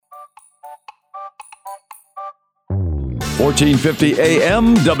1450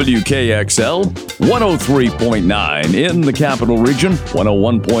 AM, WKXL, 103.9 in the capital region,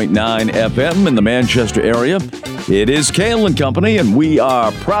 101.9 FM in the Manchester area. It is Kale and Company, and we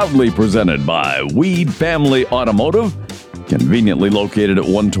are proudly presented by Weed Family Automotive, conveniently located at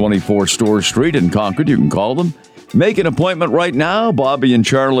 124 Store Street in Concord. You can call them. Make an appointment right now. Bobby and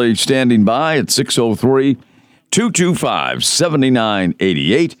Charlie standing by at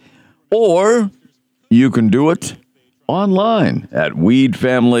 603-225-7988, or you can do it online at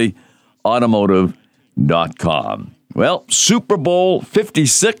weedfamilyautomotive.com. Well, Super Bowl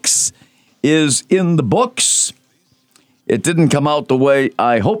 56 is in the books. It didn't come out the way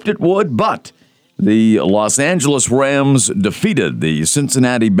I hoped it would, but the Los Angeles Rams defeated the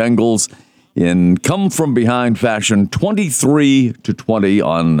Cincinnati Bengals in come-from-behind fashion, 23-20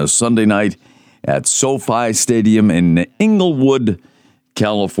 on a Sunday night at SoFi Stadium in Inglewood,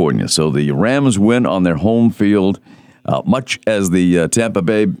 California. So the Rams win on their home field, much as the Tampa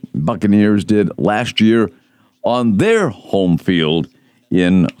Bay Buccaneers did last year on their home field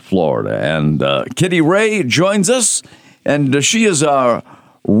in Florida. And Kitty Ray joins us, and she is our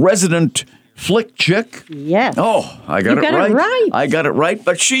resident flick chick. Yes. Oh, I got it right. I got it right.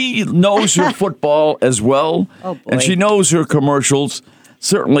 But she knows her football as well. Oh, boy. And she knows her commercials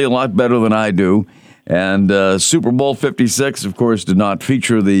certainly a lot better than I do. And Super Bowl 56, of course, did not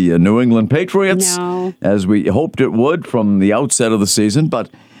feature the New England Patriots, as we hoped it would from the outset of the season. But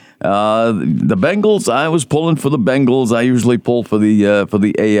the Bengals, I was pulling for the Bengals. I usually pull for the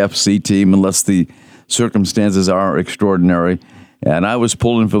AFC team unless the circumstances are extraordinary. And I was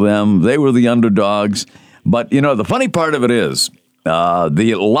pulling for them. They were the underdogs. But, you know, the funny part of it is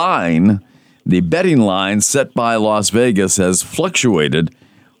the betting line set by Las Vegas has fluctuated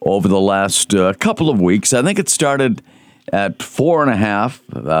over the last couple of weeks. I think it started at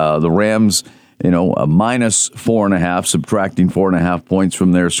 4.5. The Rams, a minus 4.5, subtracting 4.5 points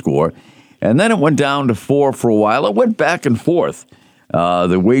from their score. And then it went down to 4 for a while. It went back and forth,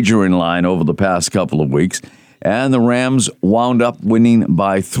 the wagering line over the past couple of weeks. And the Rams wound up winning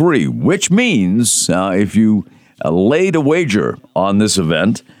by 3, which means if you laid a wager on this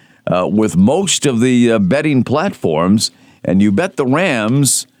event with most of the betting platforms and you bet the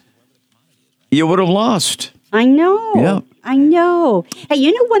Rams, you would have lost. I know. Yeah. I know.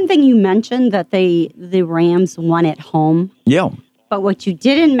 Hey, one thing you mentioned that the Rams won at home? Yeah. But what you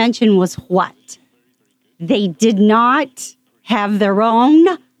didn't mention was what? They did not have their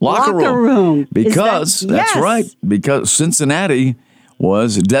own locker room. That's right. Because Cincinnati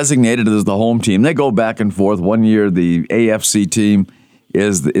was designated as the home team. They go back and forth. One year, the AFC team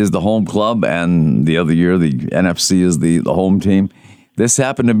is the home club, and the other year, the NFC is the home team. This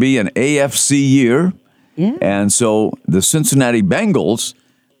happened to be an AFC year, and so the Cincinnati Bengals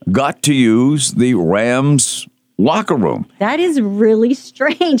got to use the Rams' locker room. That is really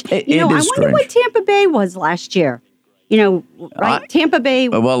strange. I wonder what Tampa Bay was last year. Right? Tampa Bay.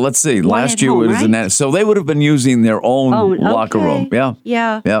 Well, let's see. Last year was so they would have been using their own locker room.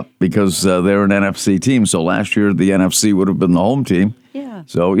 Yeah. Because they're an NFC team. So last year the NFC would have been the home team. Yeah.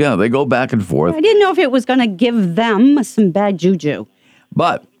 So they go back and forth. I didn't know if it was going to give them some bad juju.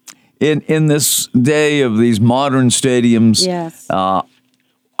 But in this day of these modern stadiums, I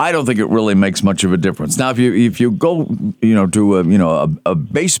don't think it really makes much of a difference. Now, if you go, to a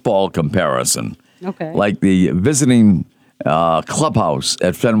baseball comparison, like the visiting clubhouse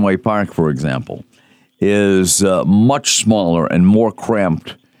at Fenway Park, for example, is much smaller and more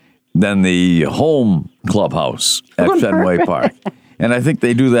cramped than the home clubhouse at Fenway Park. And I think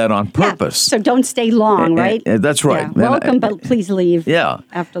they do that on purpose. So don't stay long, right? That's right. Yeah. Welcome, but please leave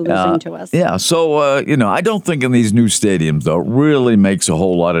after losing to us. Yeah, so, I don't think in these new stadiums, though, it really makes a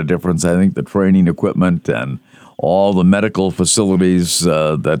whole lot of difference. I think the training equipment and all the medical facilities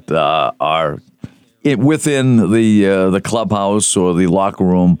that are within the clubhouse or the locker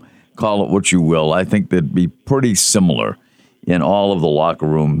room, call it what you will, I think they'd be pretty similar in all of the locker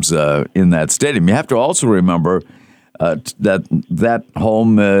rooms in that stadium. You have to also remember that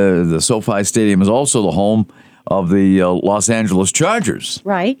home, the SoFi Stadium, is also the home of the Los Angeles Chargers.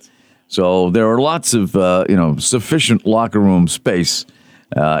 Right. So there are lots of sufficient locker room space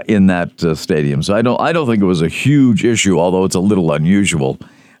in that stadium. So I don't think it was a huge issue, although it's a little unusual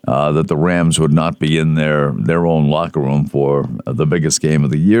that the Rams would not be in their own locker room for the biggest game of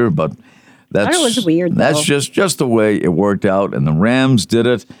the year. But that was weird. That's just the way it worked out, and the Rams did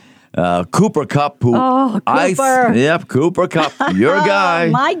it. Cooper Kupp, Cooper. Cooper Kupp, your guy.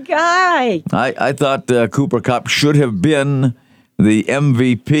 My guy. I thought Cooper Kupp should have been the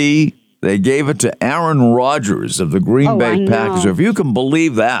MVP. They gave it to Aaron Rodgers of the Green Bay Packers. If you can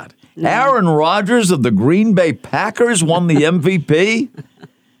believe that. Aaron Rodgers of the Green Bay Packers won the MVP.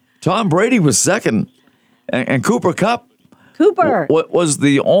 Tom Brady was second. And Cooper Kupp was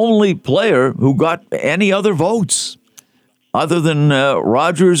the only player who got any other votes other than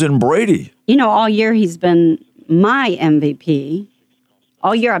Rodgers and Brady. All year he's been my MVP.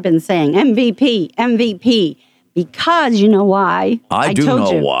 All year I've been saying MVP. Because you know why? I do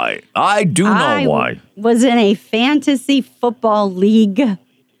know why. I was in a fantasy football league,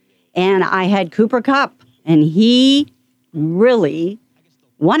 and I had Cooper Kupp, and he really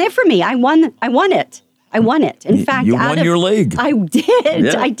won it for me. I won it. In fact, you won your league. I did.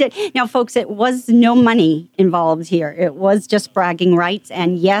 Yeah. I did. Now, folks, it was no money involved here. It was just bragging rights.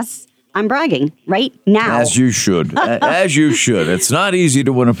 And yes, I'm bragging right now. As you should. As you should. It's not easy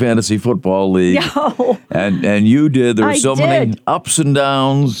to win a fantasy football league. No. And you did. There were so many ups and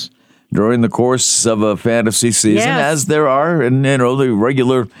downs during the course of a fantasy season, as there are in the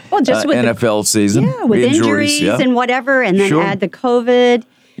regular NFL season. Yeah, with injuries and whatever, and then add the COVID.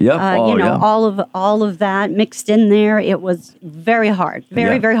 Yep. All of that mixed in there. It was very hard,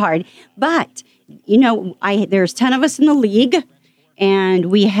 very hard. But there's 10 of us in the league, and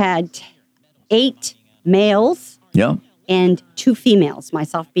we had 8 males, and 2 females.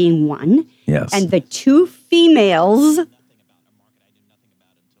 Myself being one. Yes. And the 2 females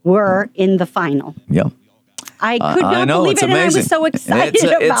were in the final. Yeah. I could not believe it, and I was so excited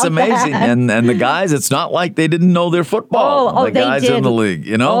about It's amazing. that. And the guys, it's not like they didn't know their football. The guys in the league,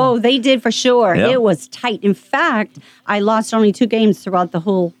 Oh, they did for sure. Yeah. It was tight. In fact, I lost only 2 games throughout the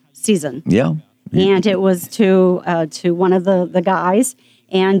whole season. Yeah. And it was to one of the guys.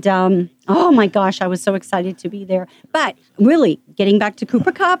 And, oh my gosh, I was so excited to be there. But really, getting back to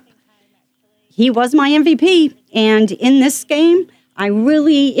Cooper Kupp, he was my MVP. And in this game,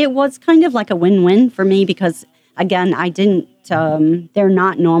 it was kind of like a win-win for me because, again, I didn't, they're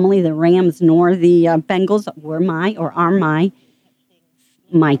not normally the Rams nor the Bengals are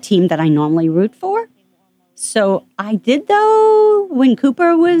my team that I normally root for. So I did, though, when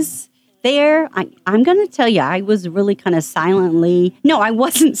Cooper was there. I'm going to tell you, I was really kind of I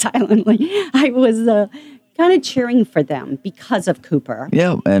wasn't silently. I was kind of cheering for them because of Cooper.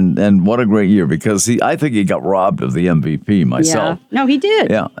 Yeah, and what a great year because I think he got robbed of the MVP myself. Yeah. No, he did.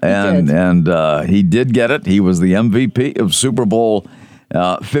 Yeah, and he did get it. He was the MVP of Super Bowl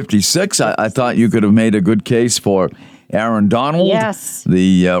 56. I thought you could have made a good case for Aaron Donald,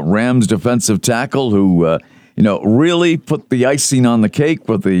 the Rams defensive tackle who really put the icing on the cake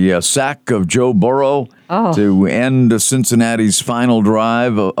with the sack of Joe Burrow to end Cincinnati's final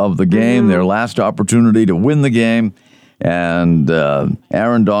drive of the game, their last opportunity to win the game. And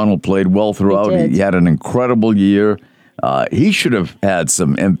Aaron Donald played well throughout. He had an incredible year. He should have had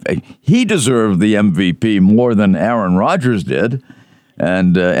he deserved the MVP more than Aaron Rodgers did,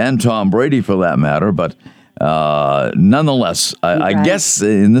 and Tom Brady for that matter. But nonetheless, I guess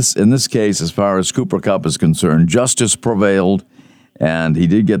in this case, as far as Cooper Kupp is concerned, justice prevailed, and he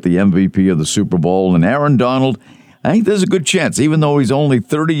did get the MVP of the Super Bowl. And Aaron Donald, I think there's a good chance, even though he's only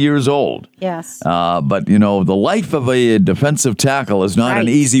 30 years old. Yes. But the life of a defensive tackle is not an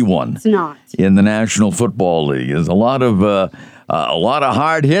easy one. It's not in the National Football League. There's a lot of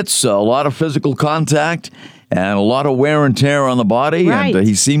hard hits, a lot of physical contact, and a lot of wear and tear on the body. Right. And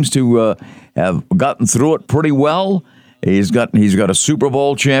he seems to have gotten through it pretty well. He's got a Super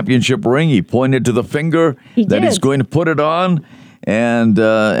Bowl championship ring. He pointed to the finger that he's going to put it on,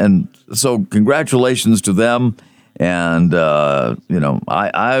 and so congratulations to them. And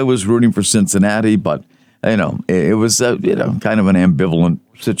I was rooting for Cincinnati, but it was kind of an ambivalent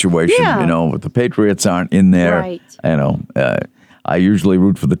situation. Yeah. With the Patriots aren't in there. Right. I usually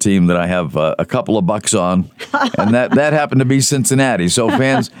root for the team that I have a couple of bucks on, and that happened to be Cincinnati. So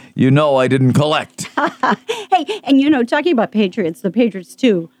fans, I didn't collect. Hey, and talking about Patriots, the Patriots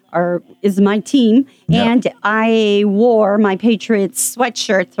too is my team, and I wore my Patriots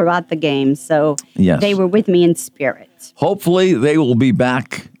sweatshirt throughout the game, so they were with me in spirit. Hopefully, they will be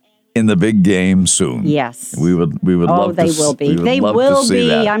back in the big game soon. Yes, we would love to. They will be. They will be.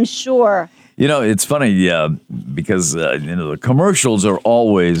 That. I'm sure. It's funny, because the commercials are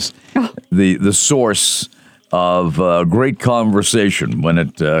always the source of great conversation when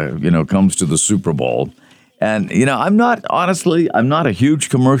it comes to the Super Bowl. And I'm not a huge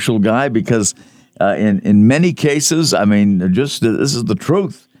commercial guy because in many cases, I mean, this is the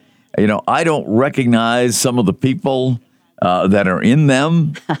truth. I don't recognize some of the people that are in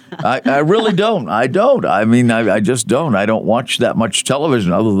them. I really don't. I don't. I mean, I just don't. I don't watch that much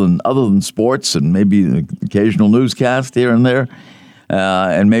television other than sports and maybe an occasional newscast here and there,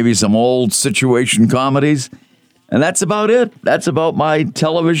 and maybe some old situation comedies. And that's about it. That's about my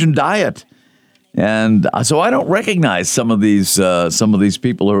television diet. And so I don't recognize some of these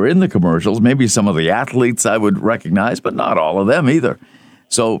people who are in the commercials. Maybe some of the athletes I would recognize, but not all of them either.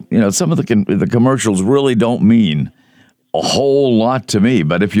 So, some of the commercials really don't mean a whole lot to me.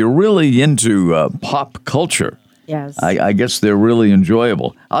 But if you're really into pop culture, yes, I guess they're really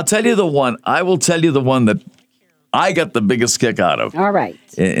enjoyable. I will tell you the one that I got the biggest kick out of. All right.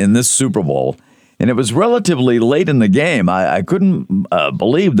 In this Super Bowl. And it was relatively late in the game. I couldn't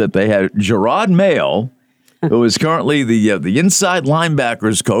believe that they had Gerard Mayo, who is currently the inside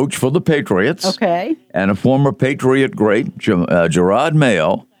linebackers coach for the Patriots. Okay. And a former Patriot great, Gerard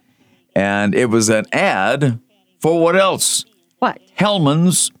Mayo. And it was an ad for what else? What?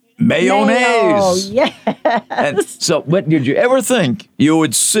 Hellman's Mayonnaise. Oh, yes. And so, what did you ever think you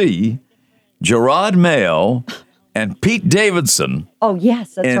would see Gerard Mayo and Pete Davidson? Oh,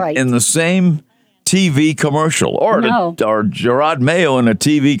 yes, that's right. In the same TV commercial, or Gerard Mayo in a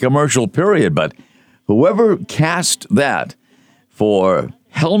TV commercial, period. But whoever cast that for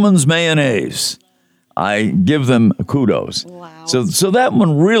Hellman's Mayonnaise, I give them kudos. Wow. So that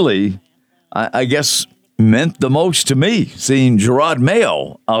one really, I guess, meant the most to me, seeing Gerard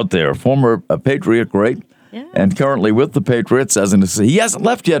Mayo out there, former Patriot great, and currently with the Patriots. He hasn't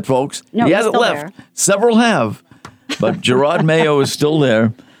left yet, folks. No, he hasn't left. There. Several have, but Gerard Mayo is still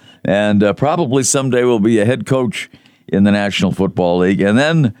there. And probably someday will be a head coach in the National Football League. And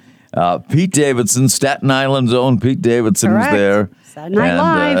then Pete Davidson, Staten Island's own Pete Davidson was there. Saturday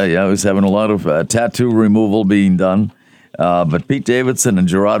Night Live. He was having a lot of tattoo removal being done. But Pete Davidson and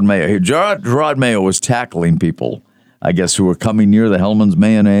Gerard Mayo. Gerard Mayo was tackling people, I guess, who were coming near the Hellman's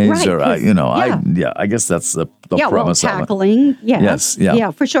Mayonnaise. Right, I guess that's the well, premise tackling, of it. Yes, yeah,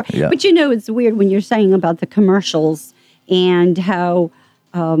 for sure. Yeah. But it's weird when you're saying about the commercials and how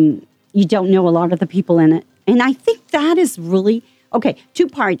you don't know a lot of the people in it. And I think that is really, okay, two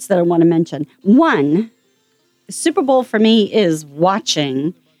parts that I want to mention. One, the Super Bowl for me is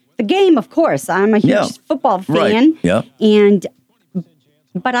watching the game, of course. I'm a huge football fan. Right. Yeah.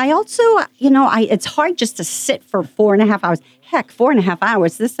 But I also, it's hard just to sit for 4.5 hours. Heck, 4.5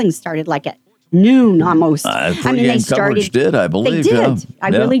 hours. This thing started like at noon almost. They started. Did, I believe. They did. I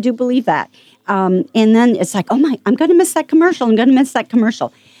really do believe that. And then it's like, I'm going to miss that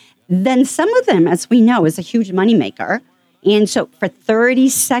commercial. Then some of them, as we know, is a huge moneymaker. And so for 30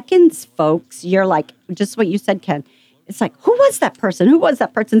 seconds, folks, you're like, just what you said, Ken. It's like, who was that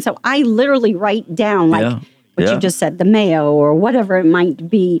person? So I literally write down what you just said, the Mayo or whatever it might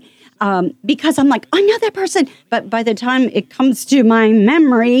be, because I'm like, I know that person. But by the time it comes to my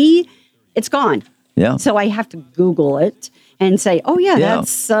memory, it's gone. Yeah. So I have to Google it and say,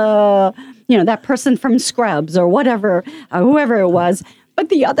 that's, that person from Scrubs or whatever, whoever it was. But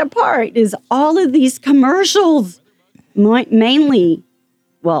the other part is all of these commercials, mainly,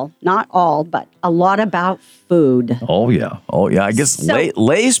 well, not all, but a lot about food. Oh, yeah. I guess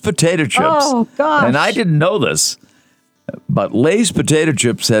Lay's potato chips. Oh, gosh. And I didn't know this, but Lay's potato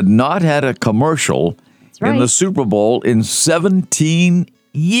chips had not had a commercial in the Super Bowl in 17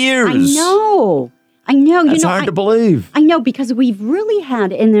 years. I know. That's hard to believe. I know, because we've really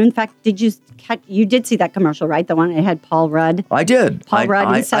had, and in fact, you did see that commercial, right? The one that had Paul Rudd. I did. Paul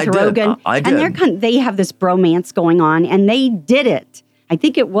Rudd and Seth Rogen. I did. And they have this bromance going on, and they did it. I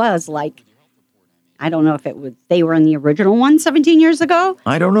think it was like, I don't know if they were in the original one 17 years ago.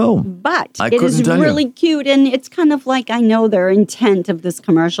 I don't know. But it is really cute, and it's kind of like, I know their intent of this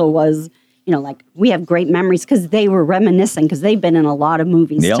commercial was, like, we have great memories because they were reminiscing, because they've been in a lot of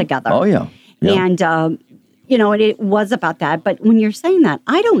movies together. Oh, yeah. And, it was about that. But when you're saying that,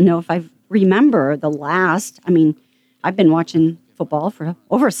 I don't know if I remember I've been watching football for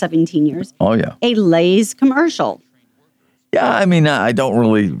over 17 years. Oh, yeah. A Lay's commercial. Yeah, I don't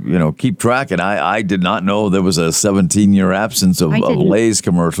really, keep track. And I did not know there was a 17-year absence of Lay's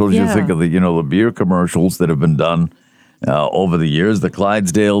commercials. Yeah. You think of the beer commercials that have been done over the years. The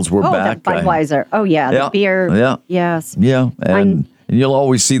Clydesdales were back. The Budweiser. The beer. Yeah. Yes. Yeah. And you'll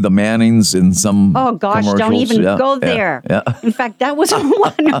always see the Mannings in some Oh, gosh, commercials. don't even go there. Yeah. In fact, that was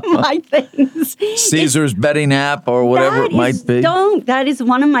one of my things. Caesar's betting app or whatever it might be. That is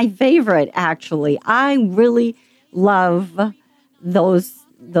one of my favorite, actually. I really love those,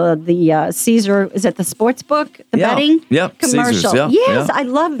 the Caesar, is it the sports book, the betting commercial? Caesars, yes, I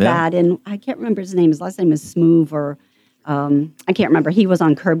love that. And I can't remember his name. His last name is Smoove, or I can't remember. He was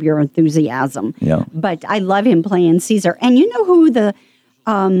on Curb Your Enthusiasm. Yeah. But I love him playing Caesar. And you know who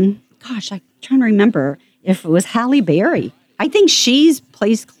I'm trying to remember if it was Halle Berry. I think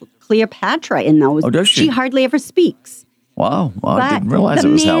plays Cleopatra in those. Oh, does she? She hardly ever speaks. Wow. Well, I But didn't realize the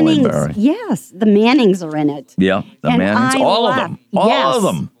it was Halle Mannings- Berry. Yes, the Mannings are in it. Yeah, the And Mannings, I all of laugh. them, all Yes, of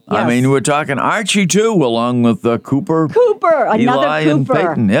them. I yes. mean, we're talking Archie too, along with Cooper, Cooper, another Eli, Cooper. and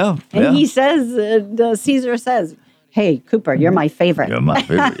Peyton. Yeah, And yeah. he says, Caesar says, "Hey, Cooper, you're my favorite." You're my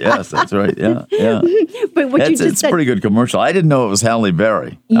favorite. Yes, that's right. Yeah, yeah. But what you It's just a said, pretty good commercial. I didn't know it was Halle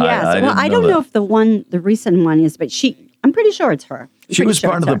Berry. yes. I don't know that. if the recent one is, but I'm pretty sure it's her. I'm She pretty was sure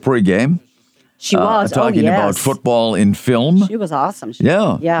part of it's the her. pregame. She was Talking about yes. football in film. She was awesome.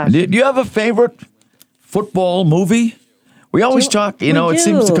 Yeah. yeah. Do you have a favorite football movie? We always talk, we it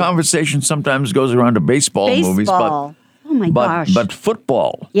seems the do. conversation sometimes goes around to baseball movies, Baseball. Oh my gosh. but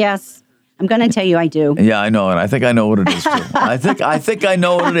football. Yes, I'm going to tell you, I do. Yeah, I know, and I think I know what it is too. I think I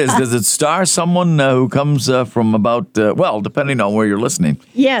know what it is. Does it star someone who comes from about depending on where you're listening?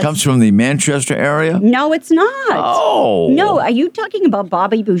 Yes. Comes from the Manchester area? No, it's not. Oh. No, are you talking about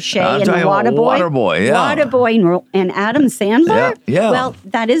Bobby Boucher I'm and talking about Waterboy? Waterboy, yeah. Waterboy and Adam Sandler? Yeah. Well,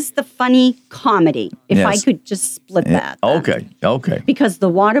 that is the funny comedy, if I Yes. could just split that. then. Okay. Because the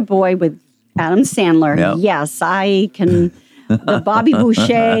Waterboy with Adam Sandler, Yeah. yes, I can. The Bobby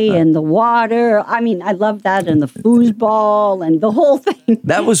Boucher and the water. I mean, I love that, and the foosball and the whole thing.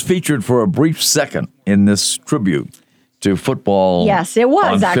 That was featured for a brief second in this tribute to football. Yes, it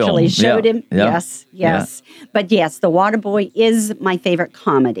was on actually film. showed Yeah, him. yeah, Yes, yes. But yes, the Waterboy is my favorite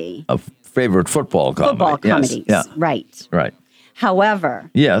comedy. A favorite football comedy. Football Yes, comedies, yeah, right? right. However,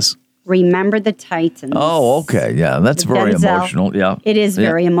 Yes. Remember the Titans. Oh, okay. Yeah, that's With very Denzel. emotional. Yeah. It is Yeah,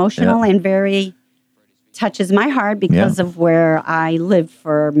 very emotional yeah. and very touches my heart because of where I lived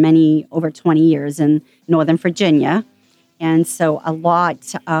for over 20 years in Northern Virginia. And so a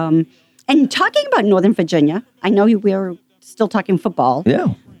lot. And talking about Northern Virginia, I know we're still talking football. Yeah.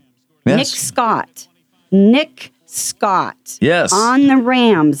 Yes. Nick Scott. Yes. On the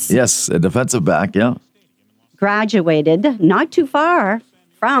Rams. Yes, a defensive back. Yeah. Graduated not too far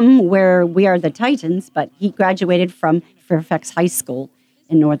from where we are, the Titans, but he graduated from Fairfax High School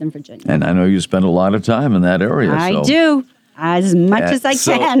in Northern Virginia. And I know you spend a lot of time in that area. I do, as much as I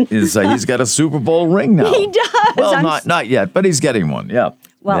can. He's got a Super Bowl ring now. He does. Well, not yet, but he's getting one. Yeah.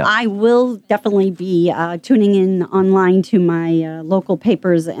 Well, yeah. I will definitely be tuning in online to my local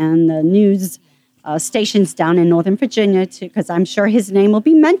papers and the news stations down in Northern Virginia, because I'm sure his name will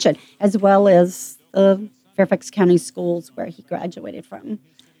be mentioned, as well as the Fairfax County schools where he graduated from.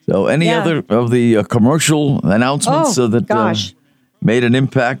 So, any other of the commercial announcements that made an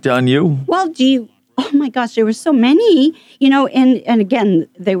impact on you? Well, oh my gosh, there were so many, and again,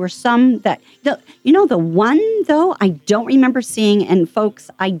 there were some that, the one though, I don't remember seeing, and folks,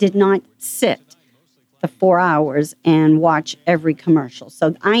 I did not sit the 4 hours and watch every commercial.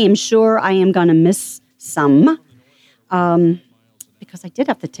 So I am sure I am going to miss some, because I did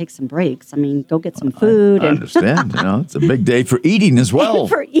have to take some breaks. I mean, go get some food. I understand. It's a big day for eating as well.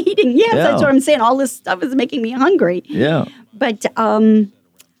 For eating, yes, Yeah. that's what I'm saying. All this stuff is making me hungry. Yeah. But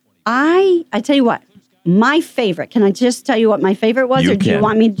I tell you what, my favorite. Can I just tell you what my favorite was, You or do you can.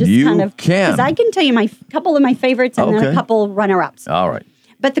 want me to just You kind of? can. Because I can tell you my couple of my favorites and then a Okay. couple runner-ups. All right.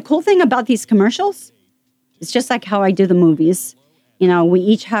 But the cool thing about these commercials, it's just like how I do the movies. We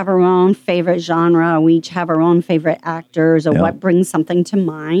each have our own favorite genre. We each have our own favorite actors, or what brings something to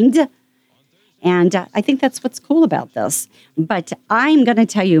mind. And I think that's what's cool about this. But I'm going to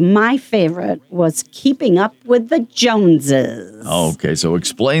tell you, my favorite was Keeping Up with the Joneses. Okay, so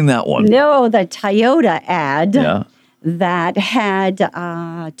explain that one. No, the Toyota ad Yeah. that had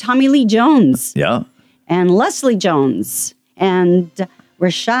Tommy Lee Jones Yeah. and Leslie Jones and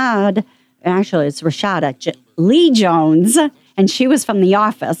Rashada Lee Jones. And she was from The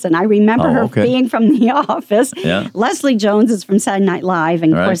Office, and I remember her being from The Office. Yeah. Leslie Jones is from Saturday Night Live,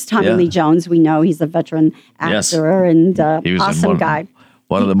 and of course Tommy Lee Jones, we know he's a veteran actor and He was awesome in guy.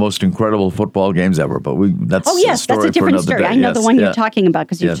 One of the most incredible football games ever, but that's Oh, yes, that's a different story. I know the one you're talking about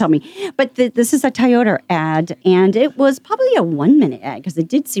because you told me. But this is a Toyota ad, and it was probably a 1-minute ad because it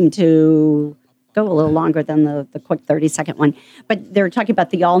did seem to go a little longer than the quick 30-second one. But they were talking about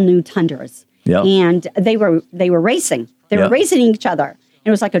the all-new Tundras. Yeah. And they were racing. They were racing each other.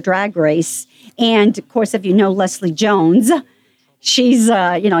 It was like a drag race. And, of course, if you know Leslie Jones, she's,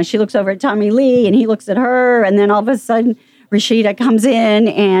 she looks over at Tommy Lee, and he looks at her, and then all of a sudden Rashida comes in,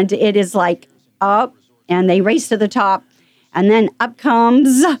 and it is like up, and they race to the top, and then up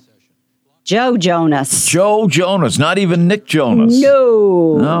comes Joe Jonas. Joe Jonas, not even Nick Jonas.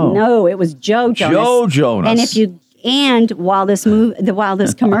 No, it was Joe Jonas. Joe Jonas. And while this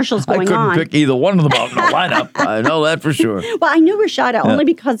commercial's going on, I couldn't pick either one of them out in the lineup. I know that for sure. Well, I knew Rashada only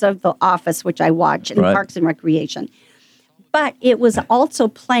because of The Office, which I watch, and Parks and Recreation. But it was also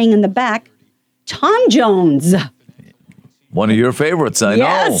playing in the back Tom Jones. One of your favorites, I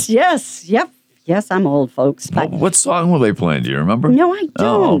know. Yes, yep. Yes, I'm old, folks. But What song were they playing? Do you remember? no, I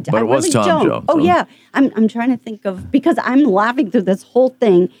don't. But it was really Tom don't. Jones. Oh, so- yeah. I'm trying to think of, because I'm laughing through this whole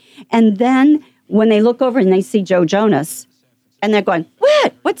thing. And then when they look over and they see Joe Jonas, and they're going,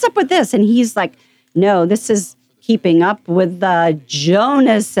 what? What's up with this? And he's like, no, this is Keeping Up with the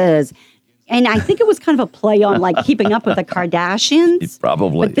Jonases. And I think it was kind of a play on like Keeping Up with the Kardashians.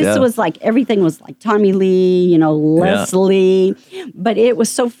 Probably, But this yeah. was like, everything was like Tommy Lee, Leslie. But it was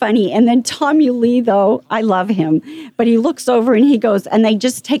so funny. And then Tommy Lee, though, I love him. But he looks over and he goes, and they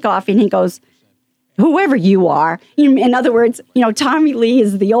just take off and he goes, whoever you are. In other words, Tommy Lee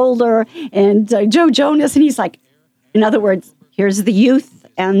is the older and Joe Jonas. And he's like, in other words, here's the youth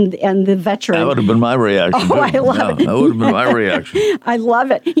and the veteran. That would have been my reaction. Oh, I love it. That would have been my reaction. I love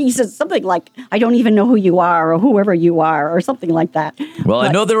it. He says something like, I don't even know who you are or whoever you are or something like that. Well, I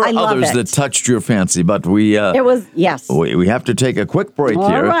But know there are I love others it. that touched your fancy, but we It was, yes. we have to take a quick break All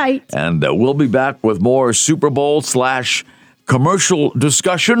here. right. And we'll be back with more Super Bowl / commercial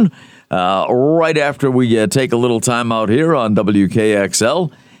discussion right after we take a little time out here on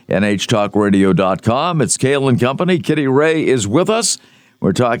WKXL, NHTalkRadio.com. It's Kale and Company. Kitty Ray is with us.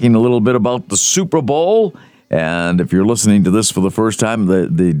 We're talking a little bit about the Super Bowl. And if you're listening to this for the first time,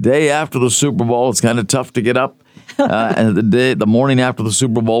 the day after the Super Bowl, it's kind of tough to get up and the morning after the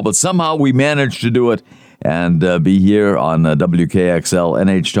Super Bowl. But somehow we managed to do it and be here on WKXL,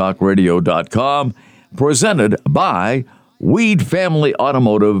 NHTalkRadio.com, presented by Weed Family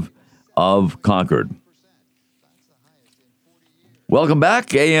Automotive of Concord. Welcome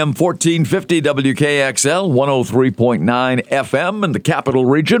back. AM 1450 WKXL, 103.9 FM in the capital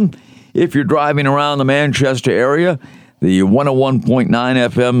region. If you're driving around the Manchester area, the 101.9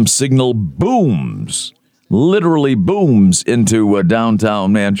 FM signal booms, literally booms into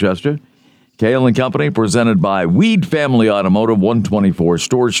downtown Manchester. Kale and Company, presented by Weed Family Automotive, 124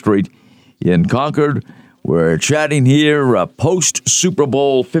 Store Street in Concord. We're chatting here post-Super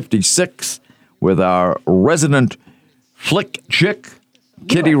Bowl 56 with our resident flick chick,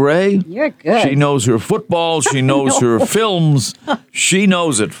 Kitty Ray. You're good. She knows her football. She knows her films. She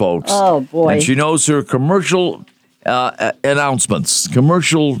knows it, folks. Oh, boy. And she knows her commercial announcements,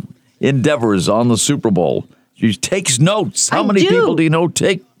 commercial endeavors on the Super Bowl. She takes notes. How many people do you know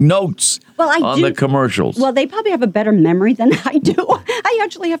take notes on the commercials? Well, they probably have a better memory than I do. I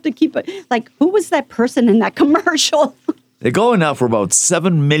actually have to keep it. Like, who was that person in that commercial? They're going now for about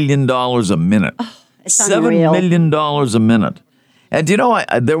 $7 million a minute. It's $7 unreal. million a minute. And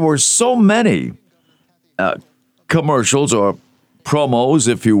there were so many commercials or promos,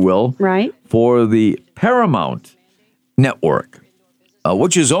 if you will, Right. for the Paramount Network,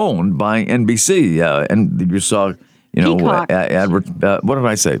 which is owned by NBC. And you saw, Peacock. what did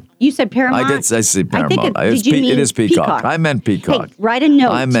I say? You said Paramount? I say Paramount. Did you mean it is Peacock. I meant Peacock. Hey, write a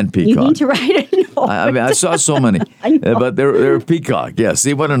note. I meant Peacock. You need to write a note. I saw so many, I know. but they're Peacock. Yeah,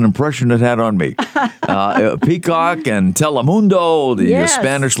 see what an impression it had on me. Peacock and Telemundo, the Yes.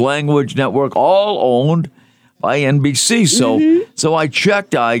 Spanish language network, all owned by NBC. So I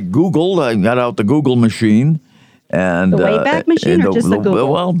checked, I Googled, I got out the Google machine. And, The Wayback Machine or just the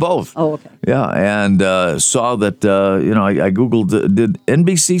Google? Well, both. Oh, okay. Yeah, and saw that, I Googled, did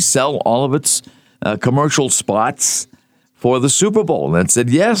NBC sell all of its commercial spots for the Super Bowl? And it said,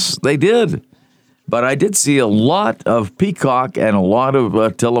 yes, they did. But I did see a lot of Peacock and a lot of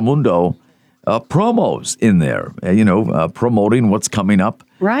Telemundo promos in there, promoting what's coming up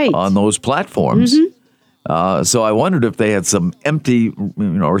Right. on those platforms. So I wondered if they had some empty,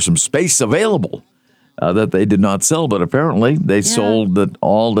 or some space available that they did not sell. But apparently they sold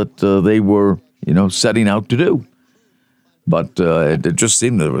all that they were, setting out to do. But it just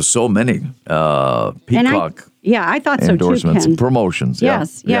seemed there were so many Peacock I thought so endorsements too, and Ken. promotions.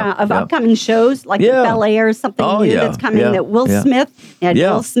 Yes, of upcoming shows like Bel Air or something new that's coming. That Will Smith had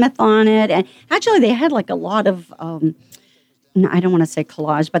Will Smith on it, and actually they had like a lot of. I don't want to say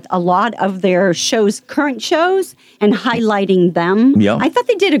collage, but a lot of their shows, current shows, and highlighting them. Yeah. I thought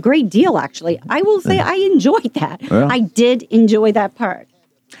they did a great deal. Actually, I will say I enjoyed that. Yeah. I did enjoy that part.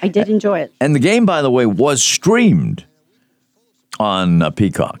 I did enjoy it. And the game, by the way, was streamed on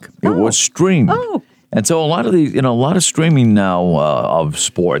Peacock. It was streamed. Oh. And so a lot of streaming now of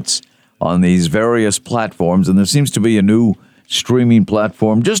sports on these various platforms, and there seems to be a new streaming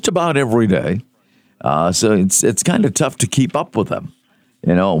platform just about every day. So it's kind of tough to keep up with them.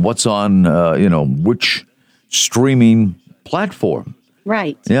 What's on, which streaming platform.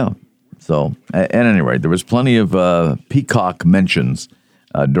 Right. Yeah. So at any rate, there was plenty of Peacock mentions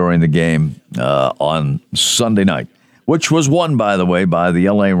during the game on Sunday night, which was won, by the way, by the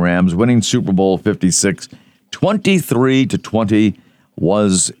LA Rams, winning Super Bowl 56 23-20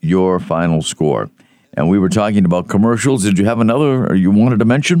 was your final score. And we were talking about commercials. Did you have another or you wanted to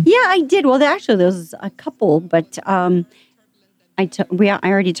mention? Yeah, I did. Well, actually, there was a couple, but I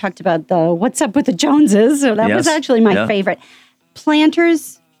already talked about the What's Up with the Joneses. So that was actually my favorite.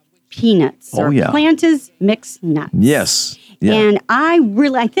 Planters Peanuts or Planters Mixed Nuts. Yes. Yeah. And I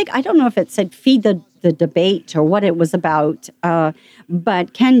don't know if it said Feed the Debate or what it was about,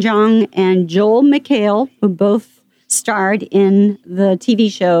 but Ken Jeong and Joel McHale, who both starred in the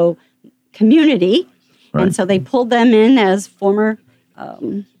TV show Community, and so they pulled them in as former,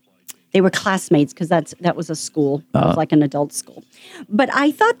 they were classmates because that was a school. It was like an adult school. But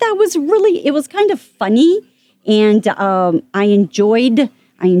I thought that was it was kind of funny, and I enjoyed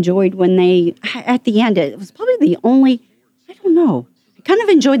when they, at the end, it was probably the only, I don't know, I kind of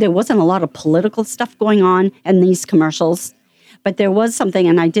enjoyed there wasn't a lot of political stuff going on in these commercials, but there was something,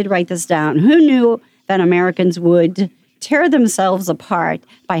 and I did write this down. Who knew that Americans would tear themselves apart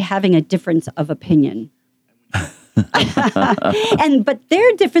by having a difference of opinion? But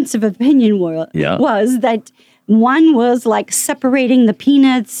their difference of opinion was that one was like separating the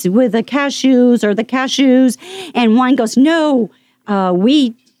peanuts with the cashews, and one goes, no,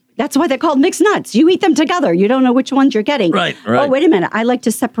 that's why they're called mixed nuts. You eat them together. You don't know which ones you're getting. Right. Oh, wait a minute. I like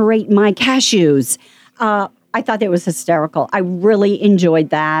to separate my cashews. I thought that was hysterical. I really enjoyed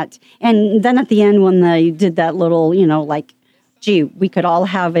that. And then at the end when they did that little, gee, we could all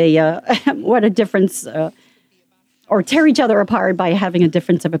have what a difference, or tear each other apart by having a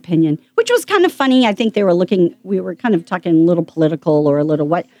difference of opinion, which was kind of funny. I think we were kind of talking a little political or a little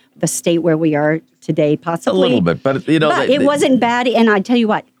what the state where we are today, possibly. A little bit, but it wasn't bad. And I tell you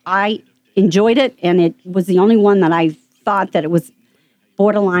what, I enjoyed it, and it was the only one that I thought that it was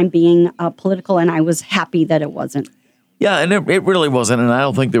borderline being political, and I was happy that it wasn't. Yeah, and it really wasn't, and I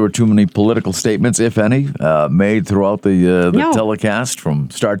don't think there were too many political statements, if any, made throughout the telecast from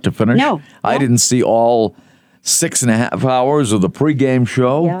start to finish. No. I didn't see all 6.5 hours of the pregame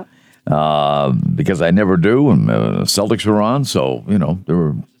show because I never do, and Celtics were on, so, there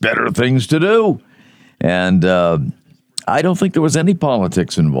were better things to do. And I don't think there was any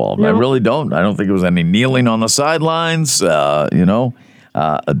politics involved. No. I really don't. I don't think there was any kneeling on the sidelines, Now,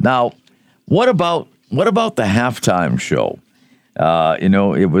 what about the halftime show?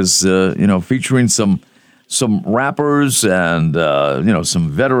 It was featuring some rappers and some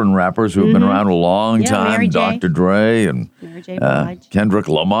veteran rappers who have been around a long time. Dr. Dre and Kendrick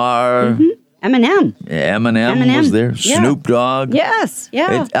Lamar. Mm-hmm. Eminem was there. Yeah. Snoop Dogg. Yes,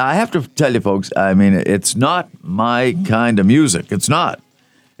 yeah. I have to tell you, folks, it's not my kind of music. It's not.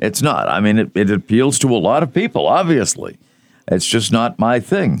 I mean, it appeals to a lot of people, obviously. It's just not my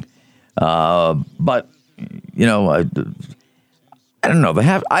thing. But, I don't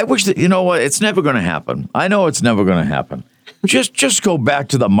know. I wish that, it's never going to happen. I know it's never going to happen. Just go back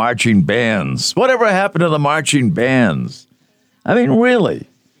to the marching bands. Whatever happened to the marching bands? I mean, really.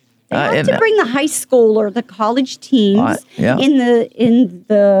 They have to bring the high school or the college teams in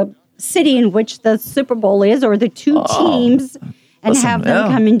the city in which the Super Bowl is, or the two teams, and have them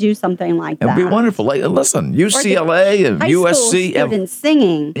come and do something like that. It'd be wonderful. Listen, UCLA and USC. High school students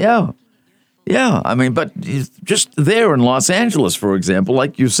singing. Yeah. Yeah. I mean, but just there in Los Angeles, for example,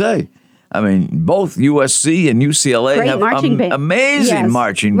 like you say, I mean, both USC and UCLA have amazing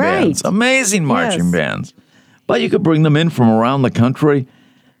marching bands. Amazing marching bands. But you could bring them in from around the country.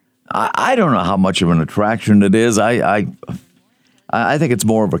 I don't know how much of an attraction it is. I think it's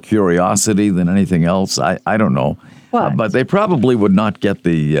more of a curiosity than anything else. I don't know. But they probably would not get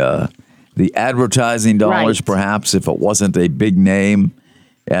the advertising dollars, perhaps, if it wasn't a big name.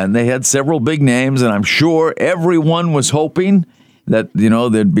 And they had several big names, and I'm sure everyone was hoping that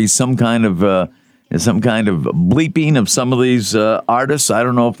there'd be some kind of bleeping of some of these artists. I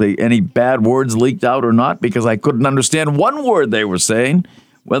don't know if any bad words leaked out or not, because I couldn't understand one word they were saying.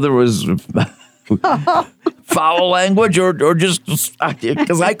 Whether it was foul language or just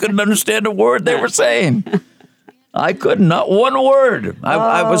because I couldn't understand a word they were saying. I could not one word.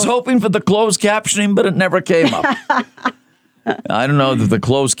 I was hoping for the closed captioning, but it never came up. I don't know that the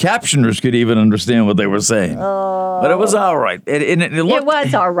closed captioners could even understand what they were saying. But it was all right. It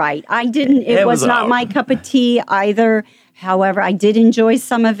was all right. It was not my cup of tea either. However, I did enjoy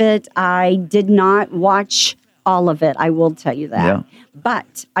some of it. I did not watch all of it, I will tell you that. Yeah.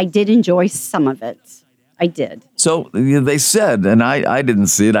 But I did enjoy some of it. I did. So they said, and I didn't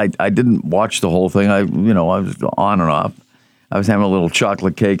see it. I didn't watch the whole thing. I was on and off. I was having a little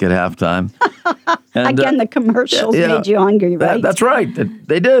chocolate cake at halftime. And, again, the commercials made you hungry, right? That's right.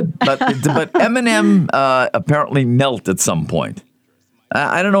 They did. But Eminem apparently knelt at some point.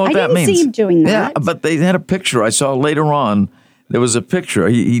 I don't know what I that didn't means. see him doing that. Yeah, but they had a picture I saw later on. There was a picture.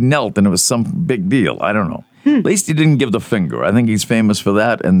 He knelt, and it was some big deal. I don't know. At least he didn't give the finger. I think he's famous for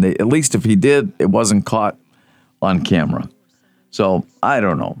that. And at least if he did, it wasn't caught on camera. So I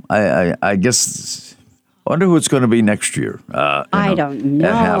don't know. I guess. I wonder who it's going to be next year. I don't know.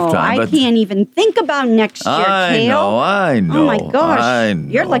 At halftime. I can't even think about next year, Kale. I know. Oh my gosh! I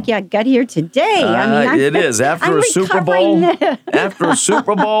know. You're lucky I got here today. It is after I'm a Super Bowl. After a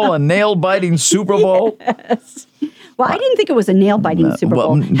Super Bowl, a nail-biting Super Bowl. Yes. Well, I didn't think it was a nail-biting Super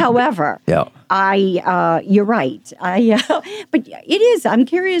Bowl. However, yeah. You're right. But it is. I'm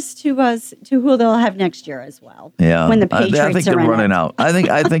curious to who they'll have next year as well. Yeah, when the Patriots I think they're running out.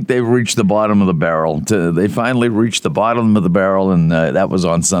 I think they've reached the bottom of the barrel. They finally reached the bottom of the barrel, and that was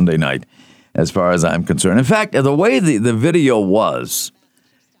on Sunday night, as far as I'm concerned. In fact, the way the video was,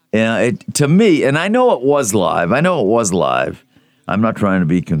 to me, and I know it was live. I'm not trying to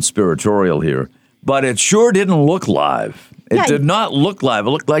be conspiratorial here, but it sure didn't look live. It did not look live. It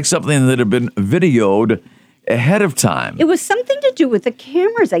looked like something that had been videoed ahead of time. It was something to do with the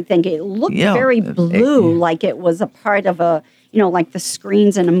cameras, I think. It looked very blue, like it was a part of like the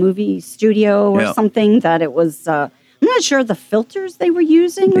screens in a movie studio or something, that it was, I'm not sure the filters they were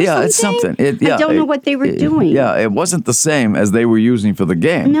using or something. It's something. I don't know what they were doing. Yeah, it wasn't the same as they were using for the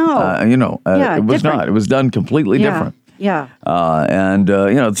game. No. It was different. not. It was done completely different. Yeah.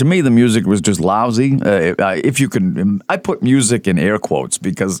 To me, the music was just lousy. If you can, I put music in air quotes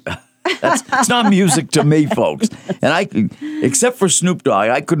because it's not music to me, folks. And except for Snoop Dogg,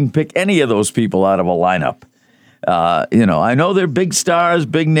 I couldn't pick any of those people out of a lineup. I know they're big stars,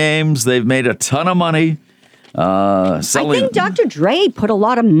 big names. They've made a ton of money. I think Dr. Dre put a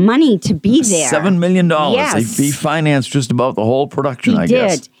lot of money to be there. $7 million. Yes. He financed just about the whole production, I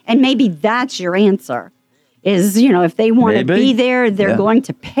guess. He did. And maybe that's your answer. Is, if they want to be there, they're going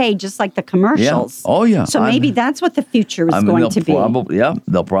to pay, just like the commercials. Yeah. Oh, yeah. So maybe that's what the future is going to be.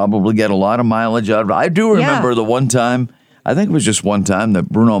 They'll probably get a lot of mileage out of it. I do remember the one time, I think it was just one time, that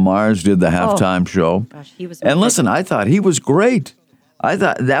Bruno Mars did the halftime show. Gosh, he was and listen, I thought he was great. I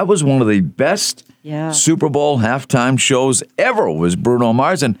thought that was one of the best Super Bowl halftime shows ever, was Bruno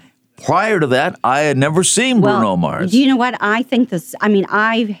Mars. And prior to that, I had never seen Bruno Mars. Do you know what? I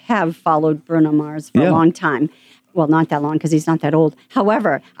have followed Bruno Mars for a long time. Well, not that long because he's not that old.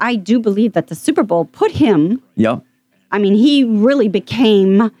 However, I do believe that the Super Bowl put him. Yeah. He really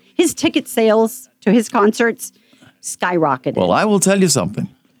became, his ticket sales to his concerts skyrocketed. Well, I will tell you something.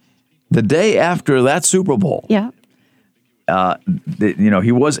 The day after that Super Bowl. Yeah.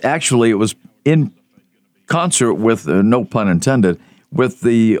 He was it was in concert with, no pun intended, with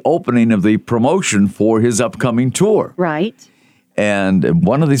the opening of the promotion for his upcoming tour. Right. And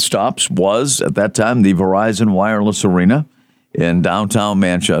one of the stops was, at that time, the Verizon Wireless Arena in downtown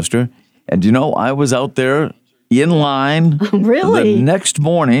Manchester. And, I was out there in line really? The next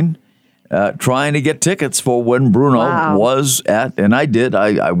morning trying to get tickets for when Bruno was at, and I did.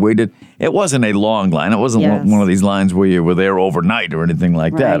 I waited. It wasn't a long line. It wasn't one of these lines where you were there overnight or anything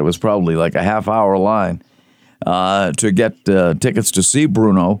like that. It was probably like a half-hour line. To get tickets to see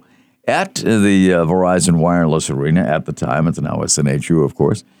Bruno at the Verizon Wireless Arena at the time. It's now SNHU, of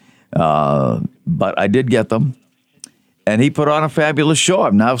course. But I did get them. And he put on a fabulous show.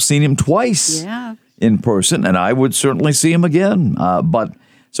 I've now seen him twice in person, and I would certainly see him again.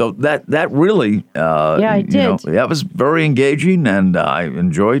 So that really, it did. That was very engaging, and I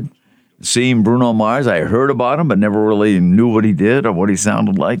enjoyed seeing Bruno Mars. I heard about him, but never really knew what he did or what he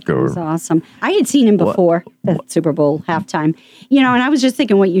sounded like. It was awesome. I had seen him before the Super Bowl halftime. And I was just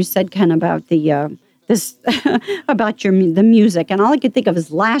thinking what you said, Ken, about the about the music, and all I could think of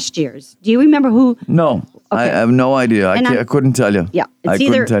is last year's. Do you remember who? No, okay. I have no idea. I couldn't tell you. Yeah,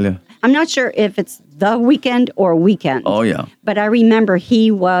 couldn't tell you. I'm not sure if it's The Weeknd or Weekend. Oh yeah. But I remember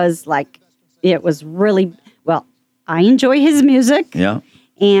he was it was really well. I enjoy his music. Yeah.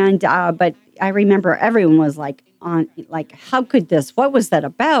 And but I remember everyone was how could this? What was that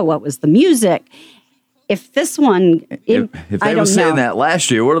about? What was the music? If this one, if they were saying that last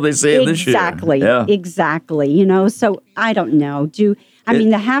year, what are they saying this year? Exactly. So I don't know. The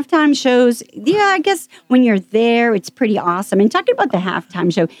halftime shows? Yeah, I guess when you're there, it's pretty awesome. And talking about the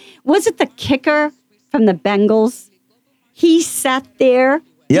halftime show, was it the kicker from the Bengals? He sat there.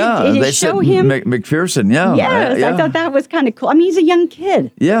 Yeah, did they it show said him? McPherson, yeah. Yes, I thought that was kind of cool. He's a young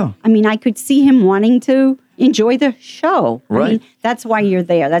kid. Yeah. I could see him wanting to enjoy the show. Right. That's why you're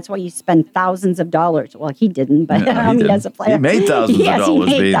there. That's why you spend thousands of dollars. Well, he didn't, but he as a player. He made thousands of dollars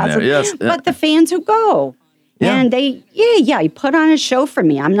being there. Yes. But the fans who go. Yeah. And he put on a show for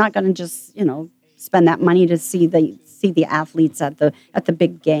me. I'm not going to just, spend that money to see see the athletes at the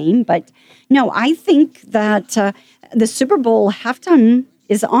big game. But no, I think that the Super Bowl halftime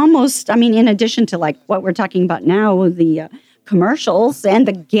is almost, I mean, in addition to like what we're talking about now, the commercials and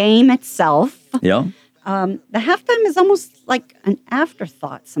the game itself. Yeah. The halftime is almost like an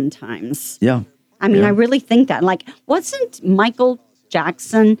afterthought sometimes. Yeah. I mean, yeah. I really think that. Like, wasn't Michael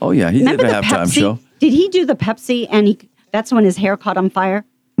Jackson? Oh, yeah. He did a halftime Pepsi? show. Did he do the Pepsi and that's when his hair caught on fire?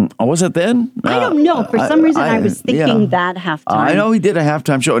 Oh, was it then? I don't know. For some reason, I was thinking that halftime. I know he did a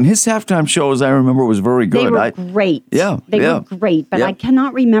halftime show, and his halftime show, as I remember, was very good. They were great. Yeah. They were great, but I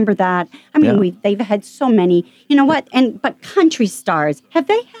cannot remember that. I mean, they've had so many. You know what? But country stars, have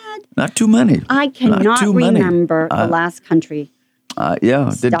they had? Not too many. I cannot remember the last country.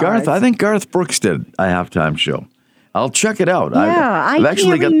 Did Garth? I think Garth Brooks did a halftime show. I'll check it out. Yeah, I've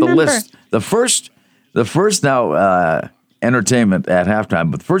actually got the list. The first now entertainment at halftime,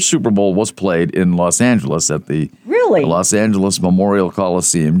 but the first Super Bowl was played in Los Angeles at the Los Angeles Memorial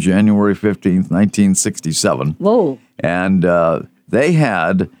Coliseum, January 15th, 1967. Whoa! And they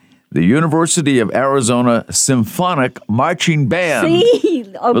had the University of Arizona Symphonic Marching Band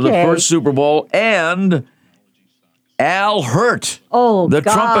for the first Super Bowl, and Al Hirt, the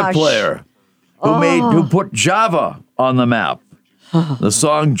trumpet player, who put Java on the map. The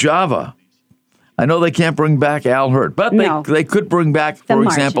song Java. I know they can't bring back Al Hirt, but they could bring back, for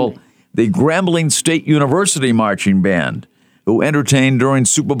example, the Grambling State University Marching Band, who entertained during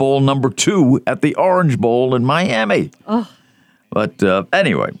Super Bowl #2 at the Orange Bowl in Miami. Oh. But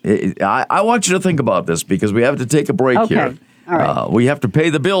anyway, I want you to think about this because we have to take a break here. All right. We have to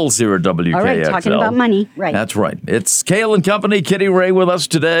pay the bills here at WKXL. All right, talking about money. Right. That's right. It's Kale and Company, Kitty Ray with us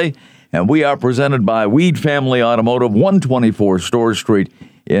today, and we are presented by Weed Family Automotive, 124 Store Street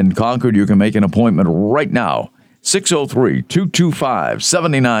in Concord. You can make an appointment right now,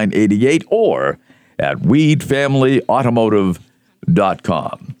 603-225-7988 or at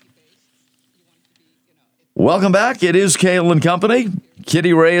weedfamilyautomotive.com. Welcome back. It is Kale and Company.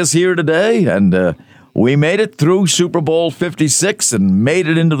 Kitty Ray is here today, and we made it through Super Bowl 56 and made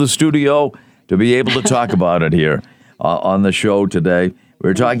it into the studio to be able to talk about it here on the show today.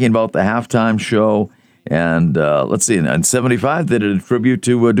 We're talking about the halftime show. And let's see, in 75, they did a tribute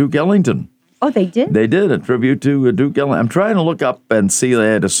to Duke Ellington. Oh, they did? They did a tribute to Duke Ellington. I'm trying to look up and see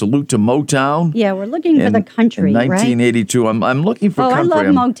they had a salute to Motown. Yeah, we're looking for the country, in 1982. Right? I'm looking for country. I love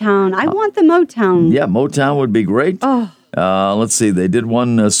Motown. I want the Motown. Yeah, Motown would be great. Oh. Let's see, they did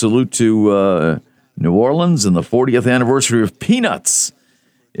one salute to New Orleans and the 40th anniversary of Peanuts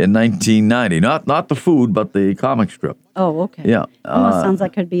in 1990. Not the food, but the comic strip. Oh, okay. Yeah. Almost sounds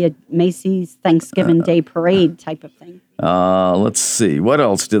like it could be a Macy's Thanksgiving Day parade type of thing. Let's see. What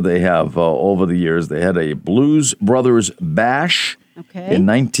else did they have over the years? They had a Blues Brothers Bash in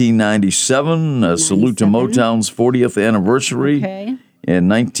 1997, a salute to Motown's 40th anniversary in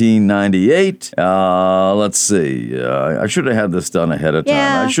 1998. Let's see. I should have had this done ahead of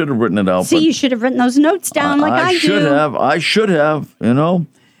time. I should have written it out. See, you should have written those notes down like I do. I should have, you know.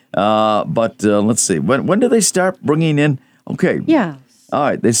 But let's see. When did they start bringing in? Okay. Yeah. All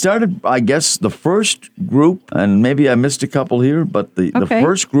right. They started, I guess, the first group, and maybe I missed a couple here, but the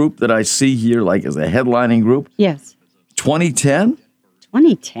first group that I see here, like as a headlining group. Yes. 2010.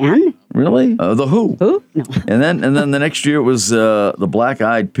 2010? Really? The Who. Who? No. and then the next year was the Black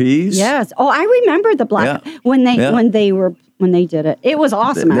Eyed Peas. Yes. Oh, I remember the when they did it. It was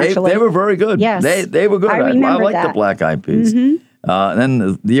awesome. Actually, they were very good. Yes, they were good. I liked the Black Eyed Peas. Mm-hmm. And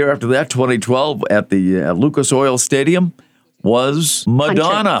then the year after that, 2012, at the Lucas Oil Stadium, was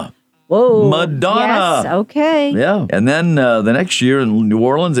Madonna. Whoa. Madonna. Yes, okay. Yeah. And then the next year in New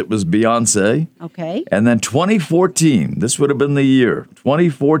Orleans, it was Beyonce. Okay. And then 2014, this would have been the year,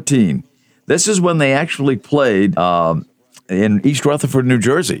 2014. This is when they actually played in East Rutherford, New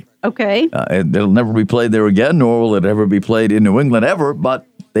Jersey. Okay. It'll never be played there again, nor will it ever be played in New England ever, but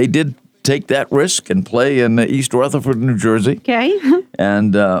they did take that risk and play in East Rutherford, New Jersey. Okay.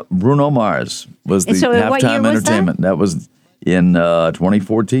 And Bruno Mars was the halftime entertainment. That was in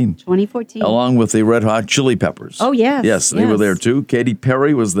 2014. 2014. Along with the Red Hot Chili Peppers. Oh, yes. Yes, they were there too. Katy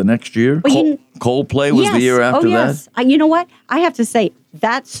Perry was the next year. Well, Coldplay was the year after that. You know what? I have to say,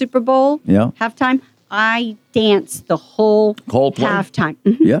 that Super Bowl halftime, I danced the whole halftime.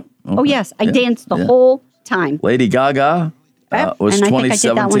 Mm-hmm. Yeah. Okay. Oh, yes. I danced the whole time. Lady Gaga. Was and 2017. I think I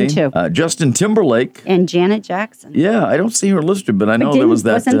did that one too. Justin Timberlake. And Janet Jackson. Yeah, I don't see her listed, but I know there was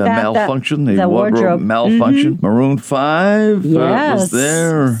that malfunction, the wardrobe malfunction. Mm-hmm. Maroon 5 was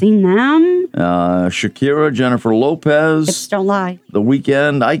there. Seen them. Shakira, Jennifer Lopez. Hips Don't Lie. The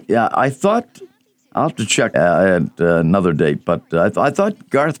Weeknd. I thought I'll have to check at another date, but I thought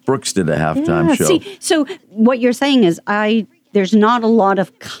Garth Brooks did a halftime show. See, so what you're saying is there's not a lot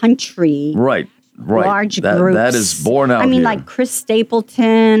of country right. large groups. That is born out I mean, here. like Chris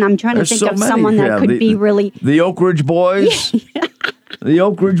Stapleton. I'm trying to think of someone that could be really... The Oak Ridge Boys. The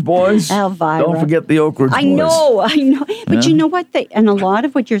Oak Ridge Boys. Elvira. Don't forget the Oak Ridge Boys. I know. But you know what? And a lot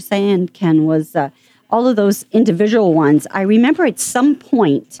of what you're saying, Ken, was... all of those individual ones, I remember at some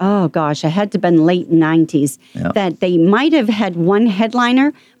point, oh gosh, it had to have been late 90s, that they might have had one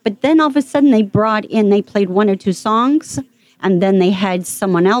headliner, but then all of a sudden they played one or two songs, and then they had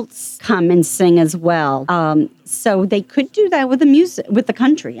someone else come and sing as well. So they could do that with the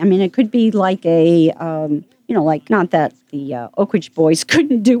country. I mean, it could be like not that the Oak Ridge Boys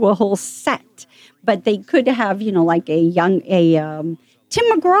couldn't do a whole set, but they could have, like Tim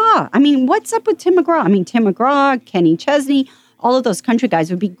McGraw. I mean, what's up with Tim McGraw? I mean, Tim McGraw, Kenny Chesney, all of those country guys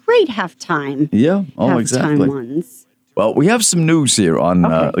would be great halftime. Yeah, exactly. Ones. Well, we have some news here on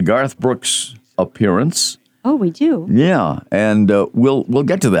Garth Brooks' appearance. Oh, we do? Yeah, and we'll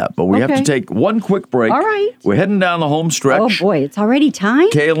get to that, but we have to take one quick break. All right. We're heading down the home stretch. Oh, boy, it's already time?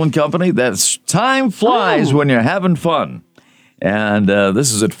 Kale and Company, time flies when you're having fun. And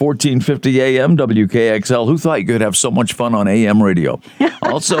this is at 1450 AM, WKXL. Who thought you could have so much fun on AM radio?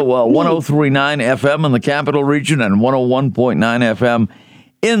 Also, 1039 FM in the Capital Region and 101.9 FM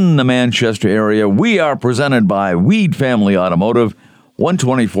in the Manchester area. We are presented by Weed Family Automotive,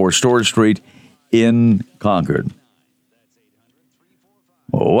 124 Storrs Street in Concord.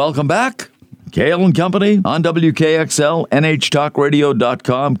 Welcome back. Kale and Company on WKXL,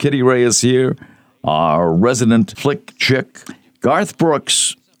 NHTalkRadio.com. Kitty Ray is here, our resident flick chick. Garth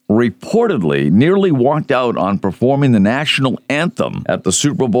Brooks reportedly nearly walked out on performing the national anthem at the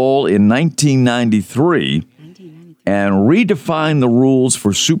Super Bowl in 1993 and redefined the rules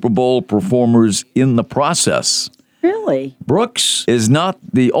for Super Bowl performers in the process. Really? Brooks is not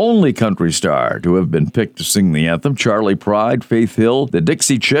the only country star to have been picked to sing the anthem. Charlie Pride, Faith Hill, the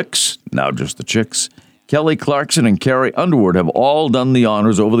Dixie Chicks, now just the Chicks, Kelly Clarkson and Carrie Underwood have all done the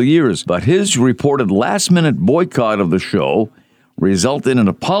honors over the years. But his reported last-minute boycott of the show resulted in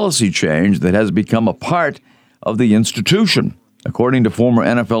a policy change that has become a part of the institution. According to former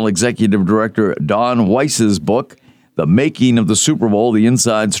NFL executive director Don Weiss's book, The Making of the Super Bowl, the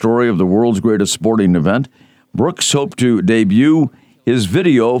inside story of the world's greatest sporting event, Brooks hoped to debut his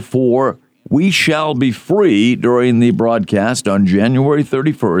video for We Shall Be Free during the broadcast on January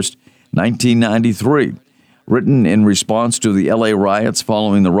 31st, 1993. Written in response to the L.A. riots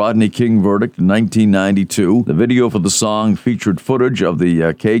following the Rodney King verdict in 1992, the video for the song featured footage of the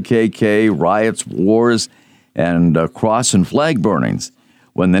KKK riots, wars, and cross and flag burnings.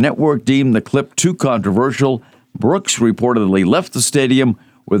 When the network deemed the clip too controversial, Brooks reportedly left the stadium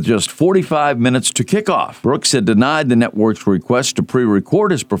with just 45 minutes to kick off. Brooks had denied the network's request to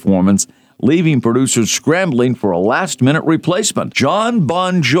pre-record his performance, leaving producers scrambling for a last-minute replacement. John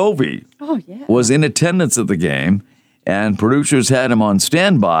Bon Jovi was in attendance at the game, and producers had him on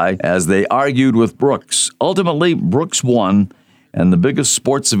standby as they argued with Brooks. Ultimately, Brooks won, and the biggest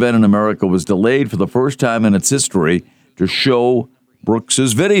sports event in America was delayed for the first time in its history to show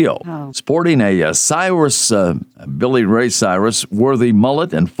Brooks's video. Sporting a Billy Ray Cyrus, worthy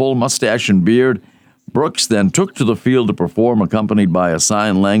mullet and full mustache and beard, Brooks then took to the field to perform, accompanied by a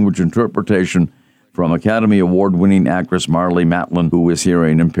sign language interpretation from Academy Award-winning actress Marlee Matlin, who is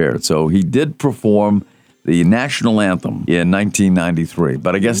hearing impaired. So he did perform the national anthem in 1993,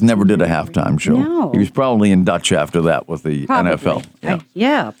 but I guess never did a halftime show. No. He was probably in Dutch after that with the NFL.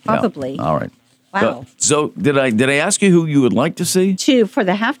 Yeah, probably. Yeah. All right. Wow. So did I ask you who you would like to see? For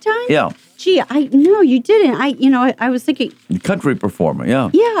the halftime? Yeah. Gee, no, you didn't. I was thinking. Country performer, yeah.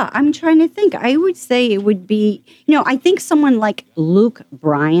 Yeah, I'm trying to think. I would say it would be, I think someone like Luke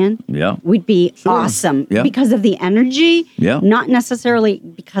Bryan would be awesome because of the energy. Yeah. Not necessarily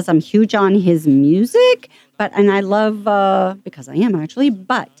because I'm huge on his music, and I love, because I am actually,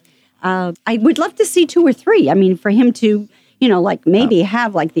 but I would love to see 2 or 3. I mean, for him to, maybe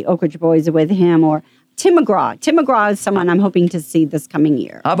have like the Oak Ridge Boys with him or Tim McGraw. Tim McGraw is someone I'm hoping to see this coming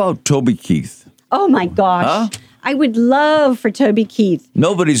year. How about Toby Keith? Oh, my gosh. Huh? I would love for Toby Keith.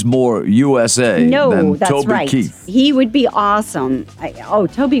 Nobody's more USA than that's Toby right. Keith. He would be awesome.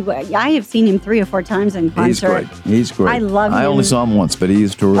 Toby, I have seen him 3 or 4 times in concert. He's great. I love him. I only saw him once, but he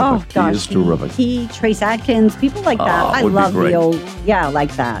is terrific. Oh, gosh. He is terrific. He, Trace Adkins, people like that. I love the old,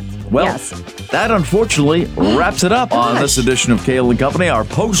 like that. Well, yes. That unfortunately wraps it up on this edition of Kale & Company, our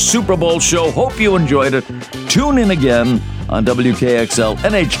post-Super Bowl show. Hope you enjoyed it. Tune in again on WKXL,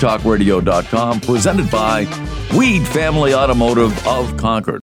 NHTalkRadio.com, presented by Weed Family Automotive of Concord.